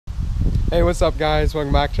Hey, what's up guys?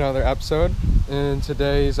 Welcome back to another episode. In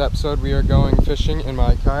today's episode we are going fishing in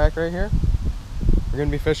my kayak right here. We're going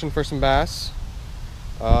to be fishing for some bass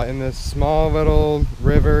in this small little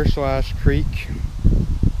river slash creek.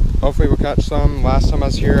 Hopefully we'll catch some. Last time I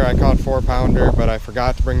was here I caught 4-pounder, but I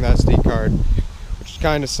forgot to bring the SD card, which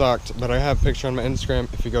kind of sucked, but I have a picture on my Instagram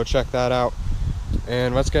if you go check that out.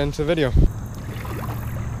 And let's get into the video.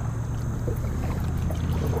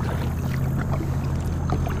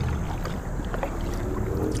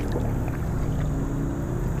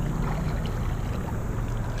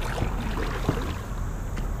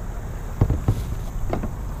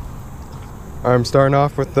 I'm starting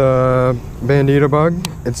off with the bandito bug.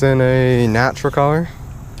 It's in a natural color.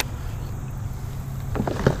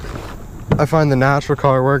 I find the natural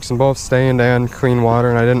color works in both stained and clean water,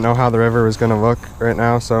 and I didn't know how the river was going to look right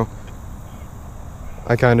now, so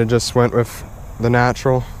I kind of just went with the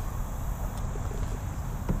natural.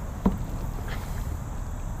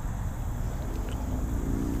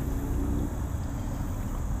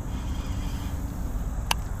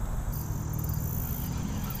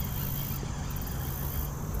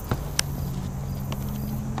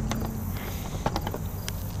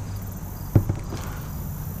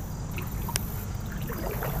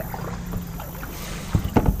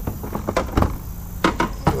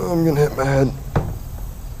 I'm gonna hit my head.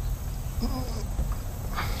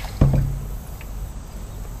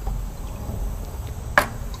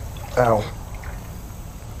 Ow.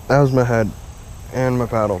 That was my head and my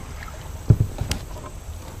paddle.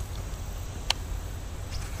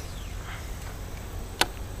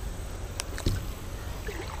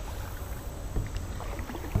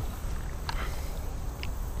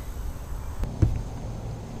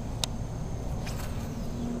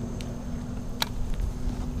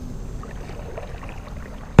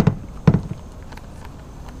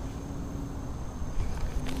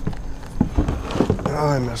 Oh,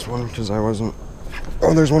 I missed one because I wasn't.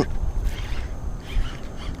 Oh, there's one.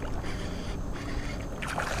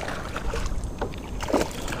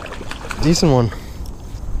 Decent one.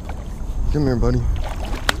 Come here, buddy.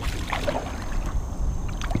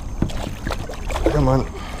 Come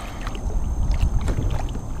on.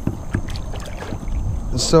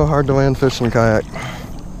 It's so hard to land fish in a kayak.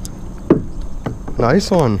 Nice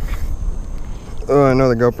one. Oh, I know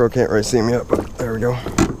the GoPro can't really see me up, but there we go.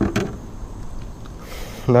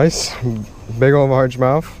 Nice, big old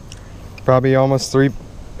largemouth. Probably almost 3.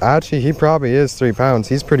 Actually, he probably is 3 pounds.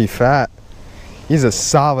 He's pretty fat. He's a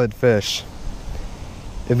solid fish.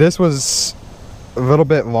 If this was a little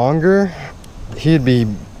bit longer, he'd be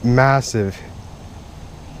massive.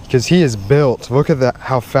 Because he is built. Look at that,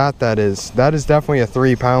 how fat that is. That is definitely a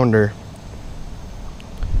 3-pounder.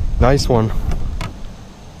 Nice one.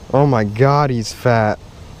 Oh my God, he's fat.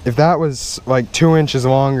 If that was like 2 inches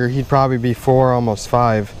longer, he'd probably be 4, almost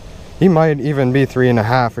 5. He might even be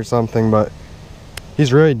 3.5 or something, but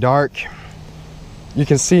he's really dark. You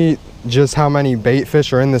can see just how many bait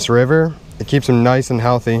fish are in this river. It keeps him nice and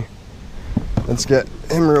healthy. Let's get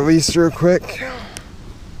him released real quick.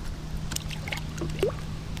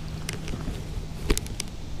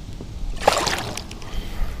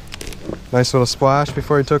 Nice little splash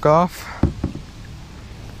before he took off.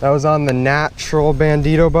 That was on the natural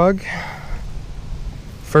bandito bug.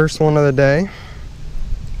 First one of the day.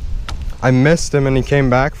 I missed him and he came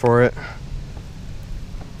back for it.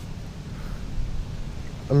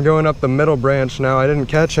 I'm going up the middle branch now. I didn't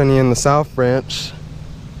catch any in the south branch.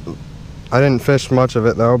 I didn't fish much of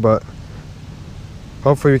it though, but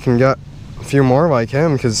hopefully we can get a few more like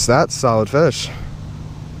him, because that's solid fish.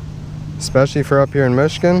 Especially for up here in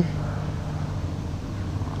Michigan.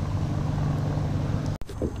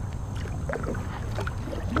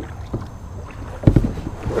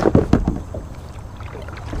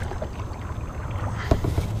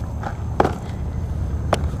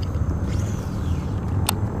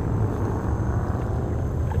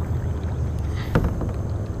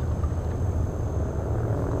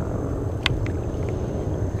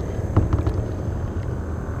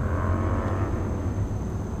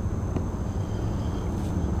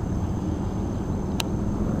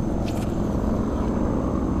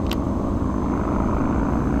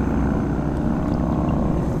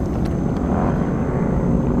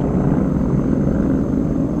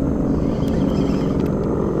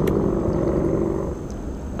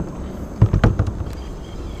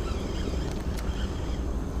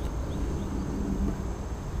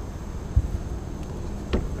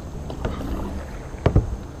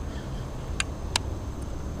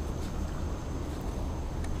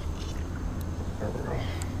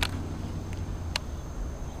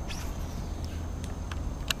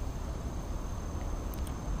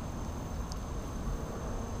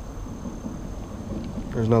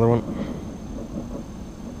 There's another one.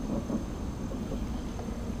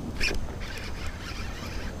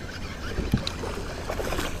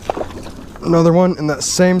 Another one in that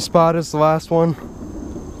same spot as the last one.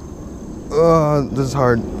 This is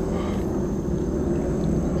hard.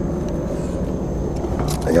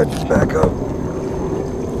 I gotta just back up.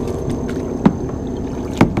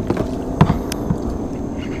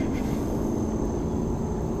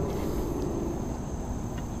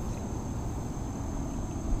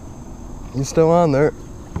 He's still on there.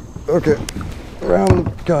 Okay, around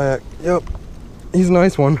the kayak. Yep, he's a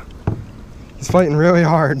nice one. He's fighting really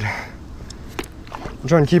hard. I'm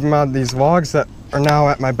trying to keep him out of these logs that are now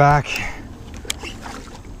at my back.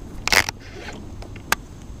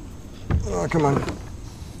 Oh, come on.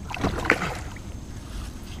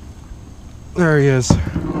 There he is.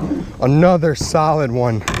 Another solid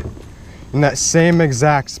one in that same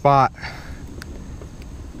exact spot.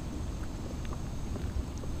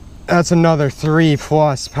 That's another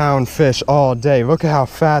 3+ pound fish all day. Look at how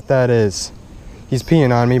fat that is. He's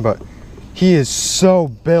peeing on me, but he is so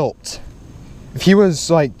built. If he was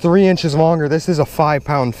like 3 inches longer, this is a 5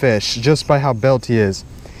 pound fish just by how built he is.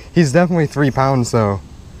 He's definitely 3 pounds though.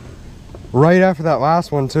 Right after that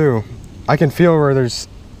last one too. I can feel where there's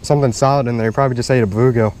something solid in there. He probably just ate a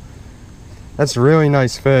bluegill. That's a really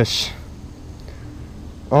nice fish.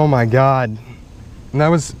 Oh my God. And that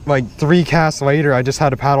was like 3 casts later. I just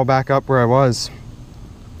had to paddle back up where I was.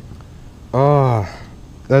 Oh,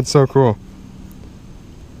 that's so cool.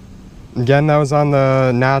 Again, that was on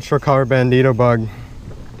the natural color bandito bug.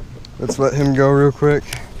 Let's let him go real quick.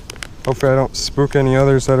 Hopefully I don't spook any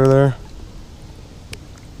others that are there.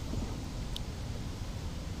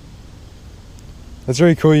 It's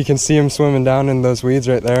really cool. You can see him swimming down in those weeds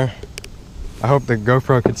right there. I hope the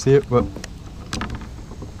GoPro could see it, but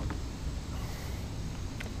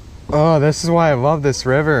oh, this is why I love this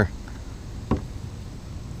river.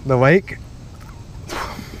 The lake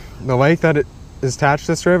that it is attached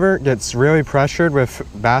to this river gets really pressured with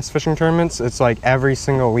bass fishing tournaments. It's like every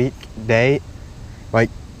single weekday. Like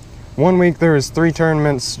one week there was 3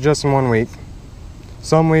 tournaments just in 1 week.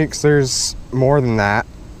 Some weeks there's more than that.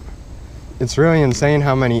 It's really insane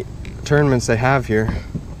how many tournaments they have here.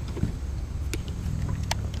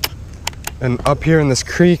 And up here in this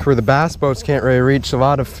creek where the bass boats can't really reach, a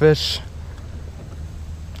lot of fish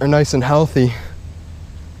are nice and healthy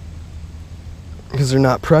because they're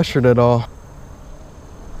not pressured at all.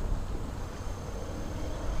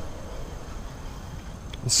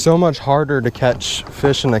 It's so much harder to catch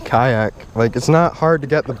fish in a kayak. Like, it's not hard to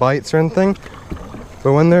get the bites or anything,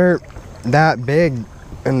 but when they're that big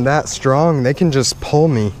and that strong, they can just pull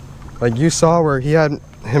me. Like you saw where he had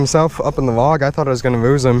himself up in the log. I thought I was gonna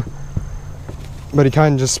lose him, but he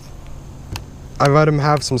kind of just, I let him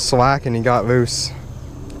have some slack and he got loose.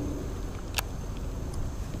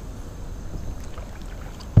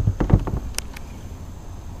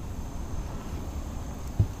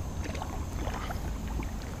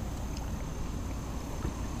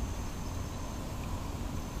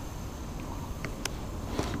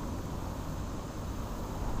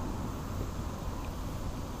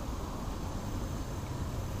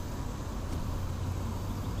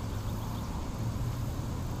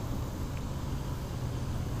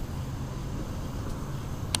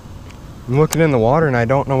 I'm looking in the water and I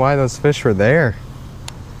don't know why those fish were there.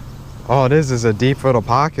 All it is a deep little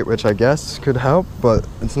pocket, which I guess could help, but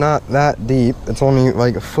it's not that deep. It's only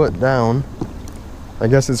like a foot down. I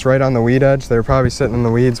guess it's right on the weed edge. They were probably sitting in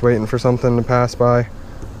the weeds waiting for something to pass by.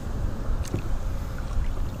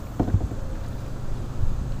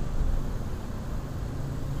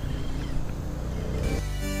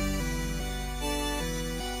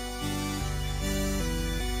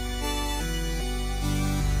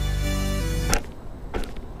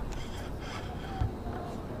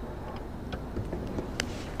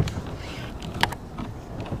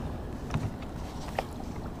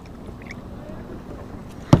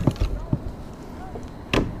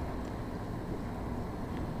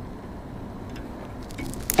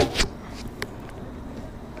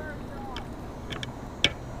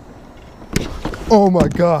 Oh my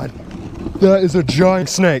God, that is a giant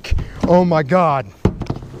snake. Oh my God,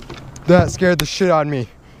 that scared the shit out of me.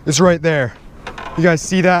 It's right there. You guys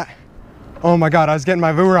see that? Oh my God, I was getting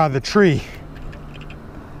my lure out of the tree.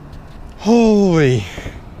 Holy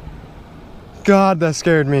God, that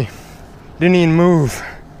scared me. Didn't even move,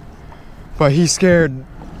 but he scared.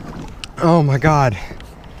 Oh my God,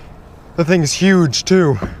 the thing is huge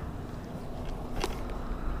too.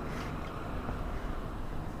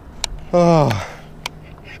 Oh.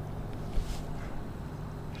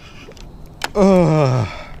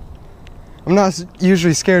 I'm I'm not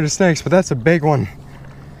usually scared of snakes, but that's a big one.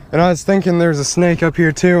 And I was thinking there's a snake up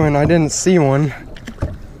here too, and I didn't see one.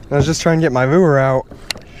 I was just trying to get my lure out.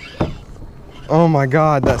 Oh my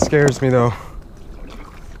God, that scares me though.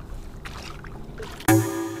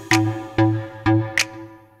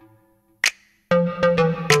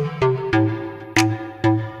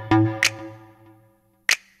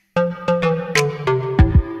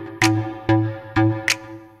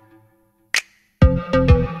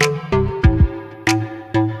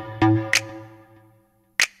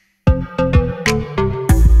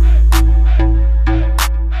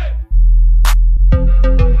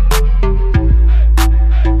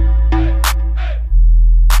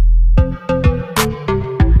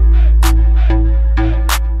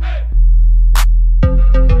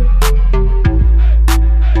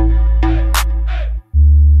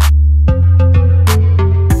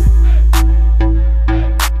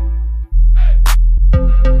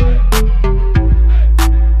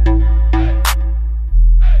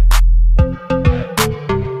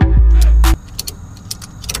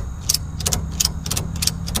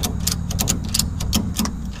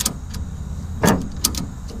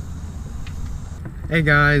 Hey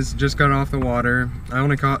guys, just got off the water. I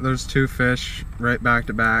only caught those 2 fish right back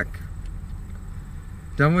to back.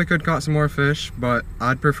 Definitely could caught some more fish, but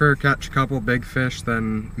I'd prefer catch a couple big fish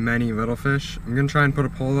than many little fish. I'm gonna try and put a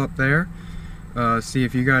poll up there, see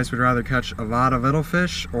if you guys would rather catch a lot of little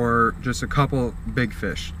fish or just a couple big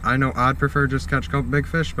fish. I know I'd prefer just catch a couple big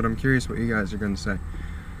fish, but I'm curious what you guys are gonna say.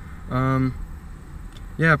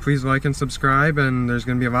 Yeah, please like and subscribe, and there's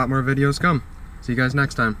gonna be a lot more videos come. See you guys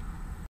next time.